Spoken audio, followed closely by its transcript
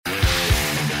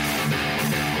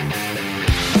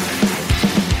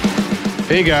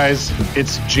Hey guys,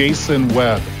 it's Jason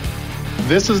Webb.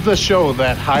 This is the show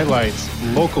that highlights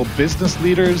local business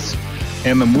leaders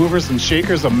and the movers and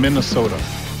shakers of Minnesota.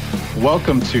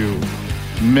 Welcome to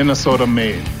Minnesota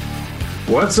Made.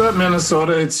 What's up,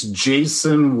 Minnesota? It's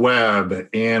Jason Webb,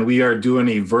 and we are doing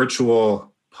a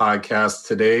virtual podcast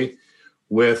today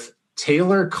with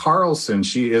Taylor Carlson.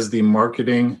 She is the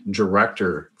marketing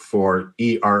director for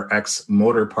ERX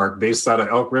Motor Park based out of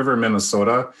Elk River,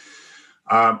 Minnesota.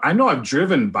 I know I've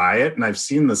driven by it and I've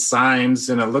seen the signs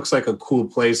and it looks like a cool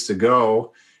place to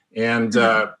go. And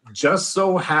just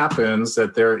so happens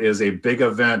that there is a big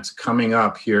event coming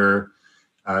up here.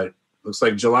 Looks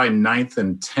like July 9th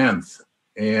and 10th.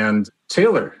 And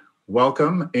Taylor,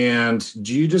 welcome. And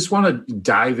do you just want to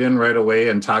dive in right away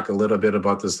and talk a little bit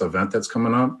about this event that's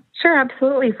coming up? Sure,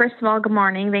 absolutely. First of all, good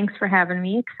morning. Thanks for having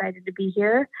me. Excited to be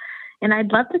here. And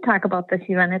I'd love to talk about this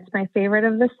event. It's my favorite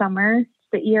of the summer.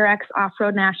 The ERX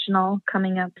Off-Road National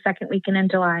coming up second weekend in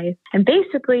July. And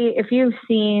basically, if you've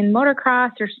seen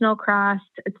motocross or snowcross,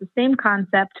 it's the same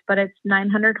concept, but it's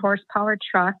 900 horsepower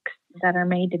trucks that are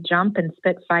made to jump and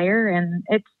spit fire. And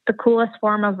it's the coolest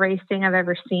form of racing I've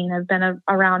ever seen. I've been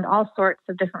around all sorts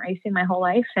of different racing my whole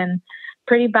life and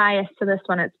pretty biased to this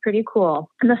one. It's pretty cool.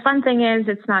 And the fun thing is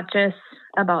it's not just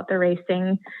about the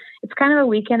racing. It's kind of a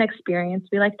weekend experience,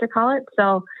 we like to call it.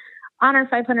 So on our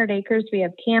 500 acres, we have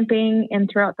camping, and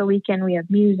throughout the weekend, we have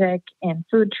music and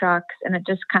food trucks, and it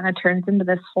just kind of turns into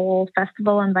this whole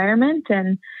festival environment,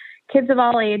 and kids of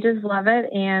all ages love it,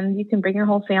 and you can bring your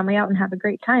whole family out and have a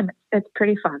great time. It's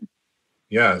pretty fun.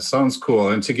 Yeah, it sounds cool.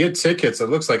 And to get tickets, it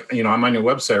looks like, I'm on your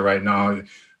website right now.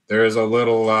 There is a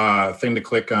little thing to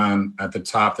click on at the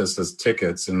top that says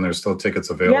tickets, and there's still tickets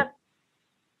available.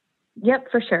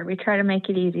 Yep, for sure. We try to make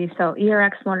it easy. So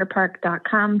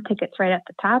erxmotorpark.com, tickets right at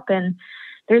the top. And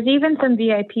there's even some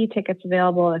VIP tickets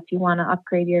available if you want to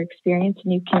upgrade your experience,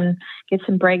 and you can get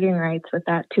some bragging rights with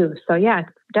that too. So yeah,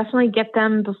 definitely get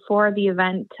them before the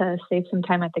event to save some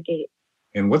time at the gate.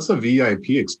 And what's the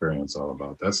VIP experience all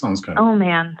about? That sounds kind of... Oh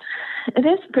man, it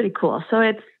is pretty cool. So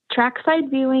it's trackside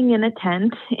viewing in a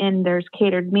tent, and there's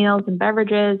catered meals and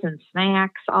beverages and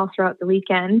snacks all throughout the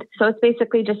weekend. So it's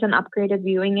basically just an upgraded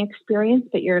viewing experience,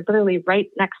 but you're literally right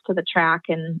next to the track.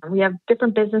 And we have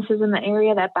different businesses in the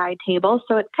area that buy tables.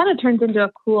 So it kind of turns into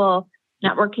a cool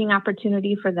networking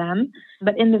opportunity for them.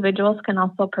 But individuals can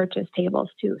also purchase tables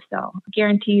too. So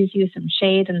guarantees you some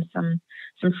shade and some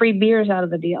free beers out of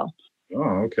the deal.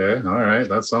 Oh, okay. All right.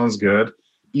 That sounds good.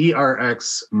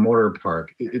 ERX Motor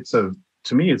Park.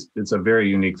 To me, it's a very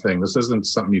unique thing. This isn't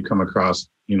something you come across,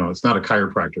 it's not a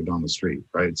chiropractor down the street,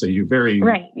 right? So you're very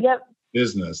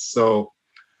business. So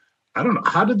I don't know,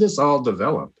 how did this all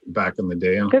develop back in the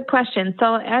day? Good question.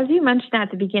 So as you mentioned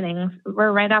at the beginning,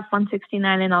 we're right off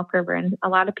 169 in Elk River, and a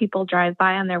lot of people drive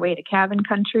by on their way to cabin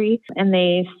country, and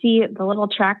they see the little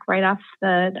track right off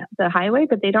the highway,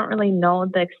 but they don't really know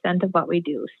the extent of what we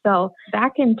do. So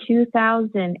back in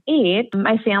 2008,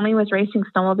 my family was racing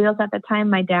snowmobiles at the time,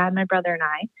 my dad, my brother, and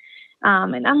I.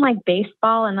 And unlike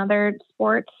baseball and other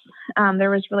sports,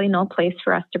 there was really no place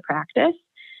for us to practice.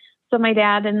 So my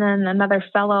dad and then another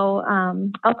fellow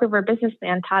Elk River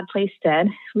businessman, Todd Plaisted,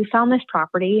 we found this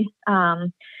property.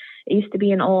 It used to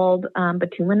be an old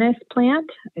bituminous plant.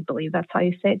 I believe that's how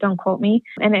you say it. Don't quote me.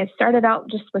 And it started out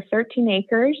just with 13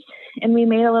 acres, and we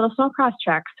made a little snowcross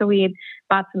track. So we had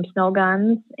bought some snow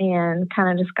guns and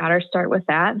kind of just got our start with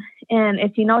that. And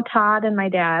if you know Todd and my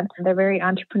dad, they're very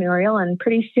entrepreneurial, and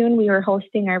pretty soon we were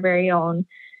hosting our very own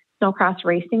snowcross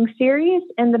racing series.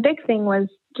 And the big thing was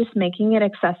just making it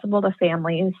accessible to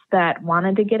families that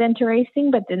wanted to get into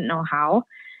racing but didn't know how.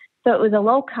 So it was a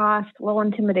low cost, low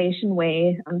intimidation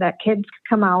way that kids could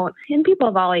come out, and people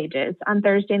of all ages, on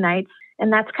Thursday nights.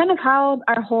 And that's kind of how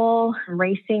our whole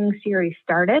racing series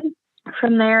started.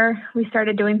 From there, we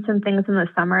started doing some things in the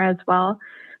summer as well.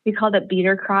 We called it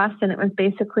Beater Cross, and it was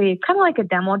basically kind of like a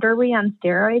demo derby on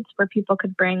steroids where people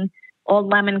could bring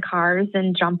old lemon cars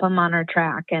and jump them on our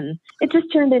track. And it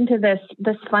just turned into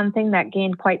this fun thing that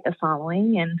gained quite the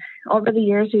following. And over the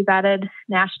years, we've added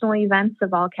national events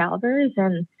of all calibers.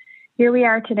 And here we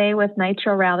are today with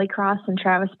Nitro Rallycross and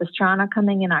Travis Pastrana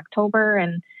coming in October,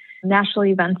 and national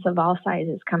events of all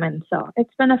sizes coming. So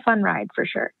it's been a fun ride for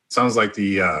sure. Sounds like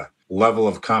the level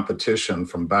of competition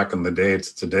from back in the day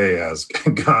to today has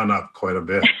gone up quite a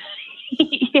bit.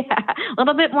 Yeah, a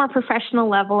little bit more professional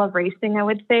level of racing, I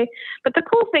would say. But the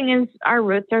cool thing is our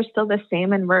roots are still the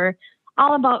same, and we're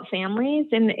all about families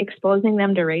and exposing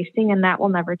them to racing, and that will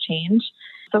never change.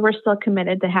 So we're still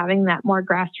committed to having that more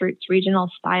grassroots regional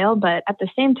style, but at the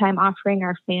same time offering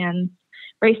our fans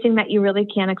racing that you really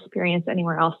can't experience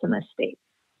anywhere else in this state.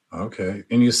 Okay.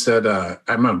 And you said,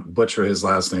 I'm going to butcher his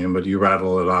last name, but you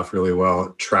rattle it off really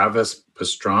well. Travis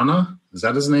Pastrana? Is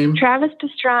that his name? Travis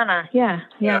Pastrana. Yeah.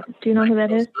 Do you know who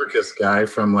that is? Circus guy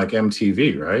from like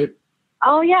MTV, right?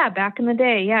 Oh, yeah. Back in the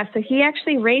day. Yeah. So he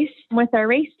actually raced with our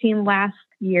race team last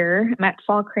year at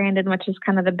Fall Crandon, which is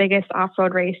kind of the biggest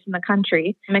off-road race in the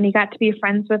country. And he got to be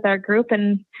friends with our group.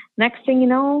 And next thing you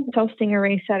know, hosting a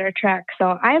race at our track.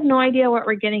 So I have no idea what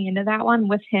we're getting into that one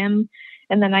with him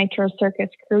and the Nitro Circus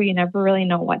crew. You never really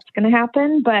know what's going to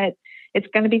happen, but it's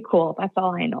going to be cool. That's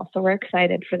all I know. So we're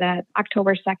excited for that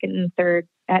October 2nd and 3rd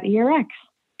at ERX.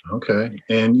 Okay.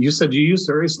 And you said you used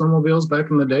to race snowmobiles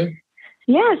back in the day?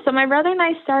 Yeah. So my brother and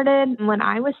I started when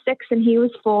I was 6 and he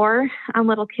was 4 on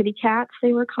little kitty cats,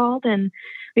 they were called. And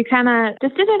we kind of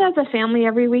just did it as a family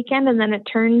every weekend. And then it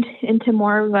turned into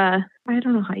more of a, I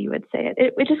don't know how you would say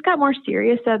it. It just got more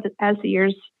serious as the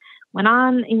years went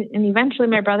on. And eventually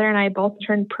my brother and I both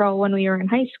turned pro when we were in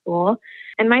high school.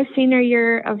 And my senior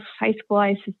year of high school,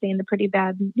 I sustained a pretty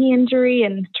bad knee injury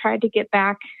and tried to get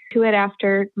back to it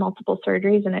after multiple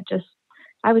surgeries. And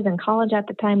I was in college at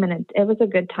the time, and it was a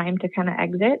good time to kind of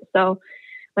exit. So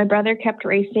my brother kept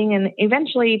racing and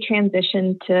eventually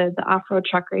transitioned to the off-road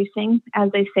truck racing. As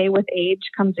they say, with age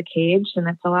comes a cage, and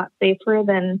it's a lot safer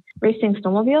than racing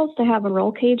snowmobiles to have a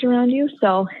roll cage around you.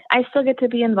 So I still get to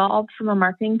be involved from a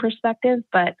marketing perspective,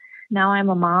 but now I'm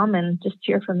a mom and just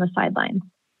cheer from the sidelines.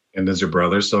 And is your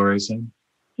brother still racing?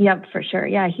 Yep, for sure.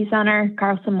 Yeah, he's on our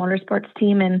Carlson Motorsports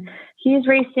team, and he's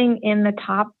racing in the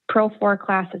top Pro 4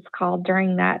 class, it's called,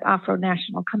 during that Off-Road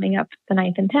National coming up the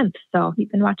 9th and 10th. So you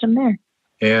can watch him there.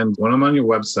 And when I'm on your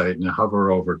website and I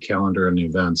hover over calendar and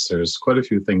events, there's quite a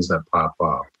few things that pop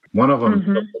up. One of them at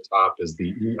the top is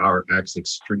the ERX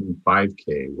Extreme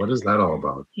 5K. What is that all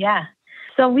about? Yeah.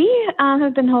 So we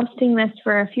have been hosting this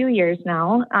for a few years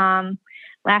now.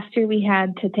 Last year we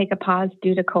had to take a pause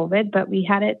due to COVID, but we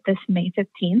had it this May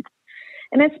 15th.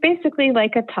 And it's basically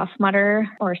like a Tough Mudder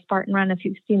or Spartan Run, if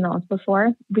you've seen those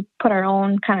before. We put our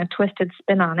own kind of twisted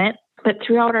spin on it. But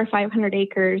throughout our 500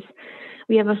 acres,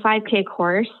 we have a 5K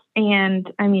course. And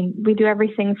I mean, we do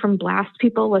everything from blast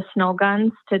people with snow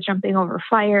guns to jumping over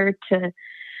fire to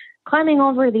climbing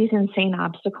over these insane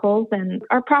obstacles. And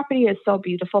our property is so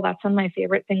beautiful. That's one of my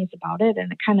favorite things about it.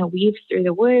 And it kind of weaves through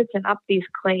the woods and up these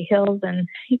clay hills. And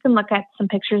you can look at some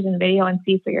pictures and video and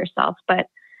see for yourself. But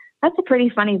that's a pretty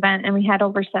fun event. And we had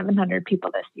over 700 people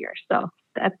this year. So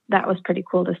that was pretty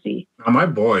cool to see. Now, my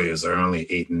boys are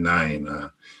only 8 and 9.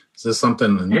 Is this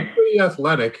something, and they're pretty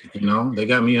athletic, you know, they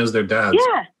got me as their dad. Yeah.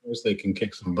 So of course they can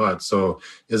kick some butt. So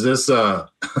is this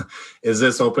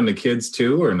open to kids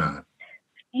too or not?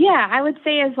 Yeah, I would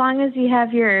say as long as you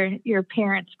have your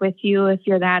parents with you, if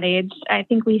you're that age. I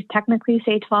think we technically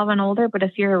say 12 and older, but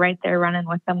if you're right there running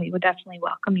with them, we would definitely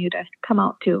welcome you to come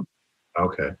out too.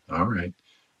 Okay. All right.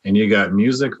 And you got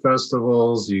music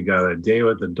festivals, you got a day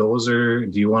with the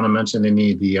dozer. Do you want to mention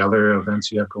any of the other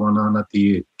events you have going on at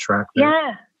the track there?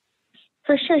 Yeah,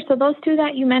 for sure. So those two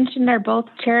that you mentioned are both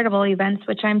charitable events,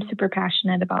 which I'm super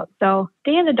passionate about. So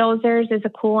Day of the Dozers is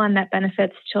a cool one that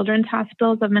benefits Children's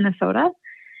Hospitals of Minnesota.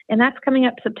 And that's coming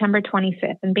up September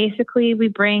 25th. And basically we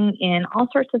bring in all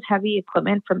sorts of heavy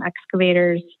equipment from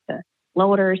excavators to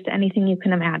loaders to anything you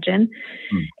can imagine.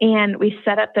 And we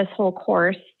set up this whole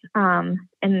course.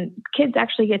 And kids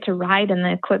actually get to ride in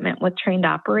the equipment with trained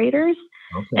operators.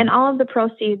 Okay. And all of the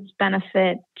proceeds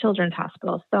benefit Children's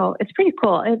Hospitals. So it's pretty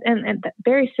cool. And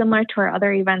very similar to our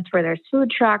other events where there's food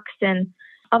trucks and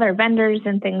other vendors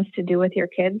and things to do with your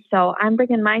kids. So I'm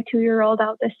bringing my 2-year-old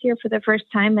out this year for the first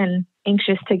time and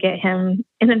anxious to get him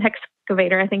in an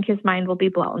excavator. I think his mind will be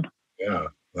blown. Yeah,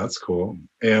 that's cool.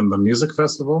 And the music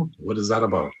festival, what is that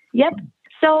about? Yep.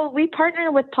 So we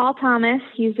partner with Paul Thomas.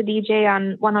 He's a DJ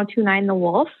on 102.9 The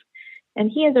Wolf.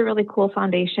 And he has a really cool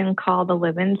foundation called the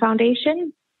Live In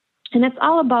Foundation. And it's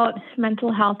all about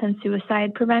mental health and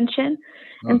suicide prevention.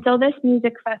 Oh. And so this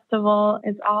music festival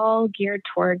is all geared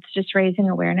towards just raising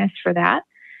awareness for that.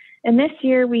 And this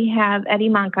year we have Eddie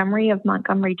Montgomery of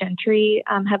Montgomery Gentry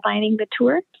headlining the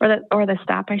tour, or the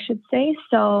stop, I should say.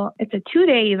 So it's a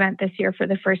 2-day event this year for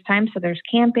the first time. So there's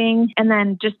camping and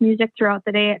then just music throughout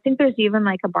the day. I think there's even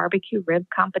like a barbecue rib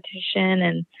competition,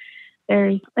 and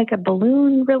there's like a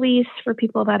balloon release for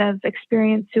people that have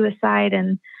experienced suicide.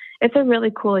 And it's a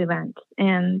really cool event.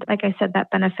 And like I said, that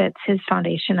benefits his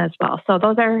foundation as well. So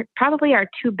those are probably our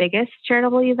 2 biggest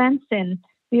charitable events. And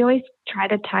we always try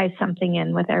to tie something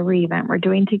in with every event we're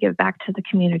doing to give back to the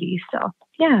community. So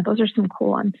yeah, those are some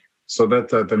cool ones. So that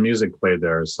the music played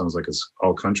there sounds like it's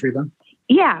all country then?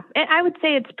 Yeah, I would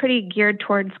say it's pretty geared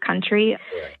towards country.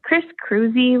 Right. Chris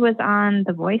Cruzy was on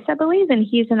The Voice, I believe, and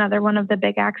he's another one of the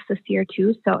big acts this year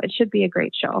too. So it should be a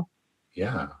great show.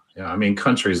 Yeah. I mean,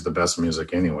 country is the best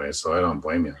music anyway, so I don't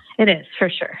blame you. It is, for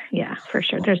sure. Yeah, for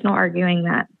sure. There's no arguing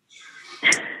that.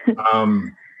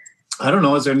 I don't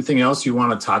know. Is there anything else you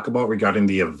want to talk about regarding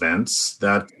the events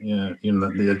that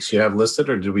that you have listed,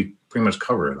 or did we pretty much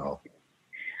cover it all?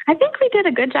 I think we did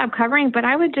a good job covering, but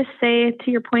I would just say,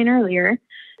 to your point earlier,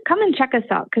 come and check us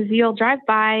out, because you'll drive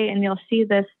by and you'll see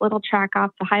this little track off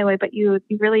the highway, but you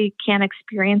really can't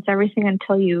experience everything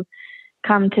until you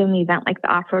come to an event like the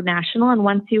Off-Road National. And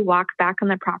once you walk back on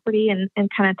the property and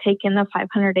kind of take in the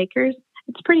 500 acres,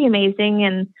 it's pretty amazing.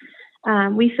 And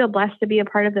we feel blessed to be a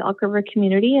part of the Elk River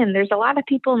community. And there's a lot of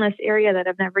people in this area that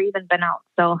have never even been out.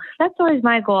 So that's always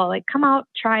my goal. Like, come out,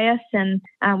 try us, and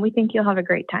we think you'll have a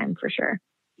great time for sure.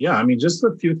 Yeah, I mean, just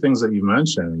a few things that you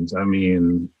mentioned. I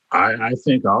mean, I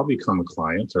think I'll become a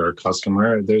client or a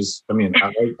customer. I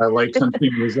like country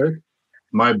music.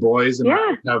 My boys and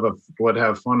I would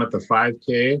have fun at the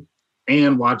 5K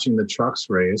and watching the trucks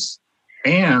race.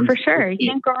 And for sure, you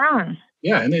can't go wrong.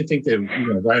 Yeah, and they think they're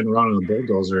riding around on a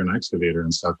bulldozer and excavator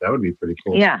and stuff. That would be pretty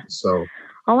cool. Yeah, so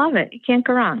I love it. You can't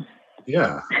go wrong.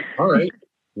 Yeah. All right.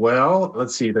 Well,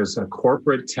 let's see. There's a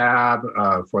corporate tab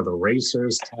for the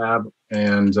racers tab,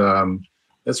 and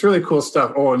it's really cool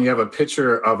stuff. Oh, and you have a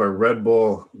picture of a Red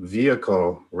Bull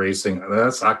vehicle racing.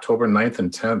 That's October 9th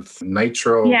and 10th.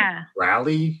 Nitro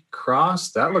Rally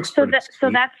Cross. That looks pretty sweet.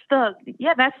 So that's the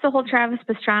whole Travis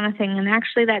Pastrana thing. And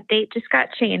actually that date just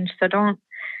got changed. So don't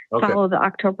follow the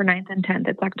October 9th and 10th.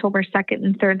 It's October 2nd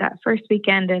and 3rd, that first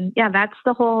weekend. And that's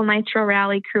the whole Nitro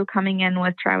Rally crew coming in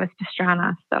with Travis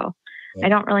Pastrana. So I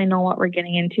don't really know what we're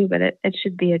getting into, but it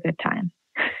should be a good time.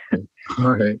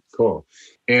 All right, cool.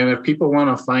 And if people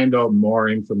want to find out more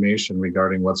information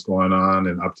regarding what's going on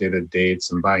and updated dates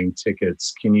and buying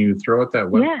tickets, can you throw out that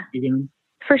website again?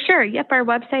 For sure. Yep. Our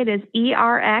website is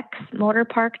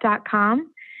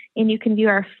erxmotorpark.com, and you can view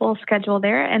our full schedule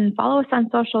there and follow us on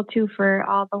social too for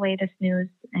all the latest news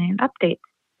and updates.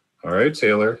 All right,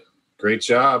 Taylor. Great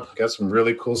job. Got some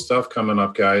really cool stuff coming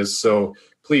up, guys. So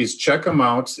please check them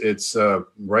out. It's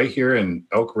right here in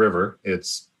Elk River.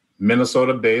 It's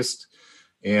Minnesota-based,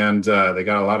 and they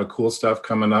got a lot of cool stuff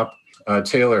coming up.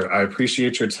 Taylor, I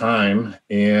appreciate your time,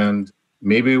 and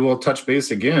maybe we'll touch base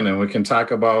again, and we can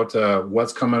talk about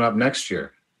what's coming up next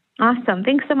year. Awesome.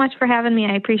 Thanks so much for having me.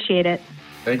 I appreciate it.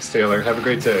 Thanks, Taylor. Have a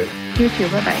great day. You too.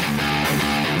 Bye-bye.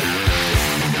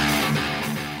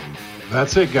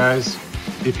 That's it, guys.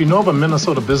 If you know of a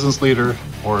Minnesota business leader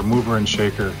or a mover and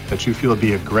shaker that you feel would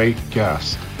be a great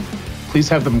guest, please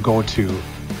have them go to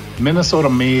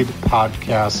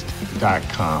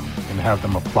minnesotamadepodcast.com and have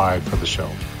them apply for the show.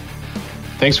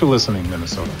 Thanks for listening,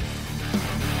 Minnesota.